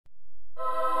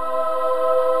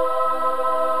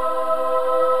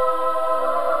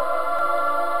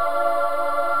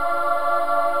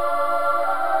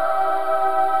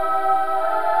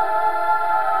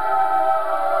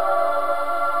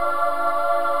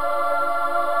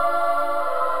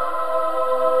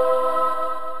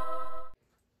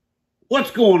What's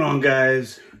going on,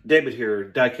 guys? David here,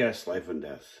 Diecast Life and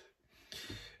Death.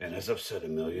 And as I've said a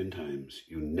million times,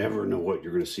 you never know what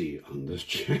you're going to see on this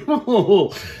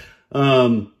channel.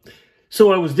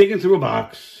 So I was digging through a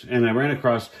box, and I ran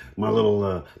across my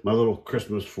little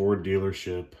Christmas Ford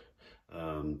dealership,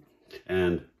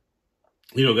 and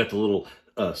got the little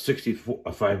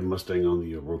 65 Mustang on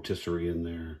the rotisserie in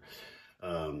there.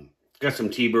 Got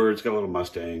some T-Birds, got a little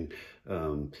Mustang.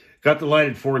 Got the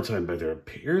lighted Ford sign by there.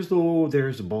 There's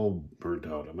the bulb burnt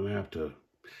out. I'm gonna have to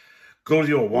go to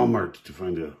the old Walmart to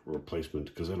find a replacement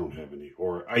because I don't have any,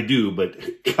 or I do, but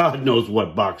God knows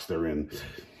what box they're in.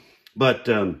 But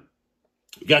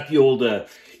got the old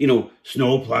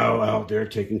snow plow out there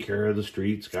taking care of the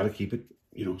streets. Got to keep it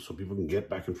so people can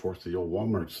get back and forth to the old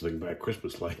Walmart so they can buy a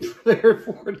Christmas light for their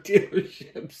Ford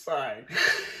dealership sign.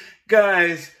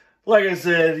 Guys, like I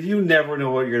said, you never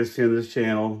know what you're going to see on this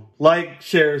channel. Like,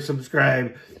 share,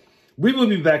 subscribe. We will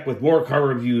be back with more car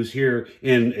reviews here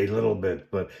in a little bit.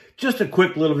 But just a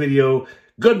quick little video.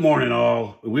 Good morning,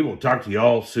 all. We will talk to you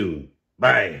all soon.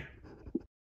 Bye.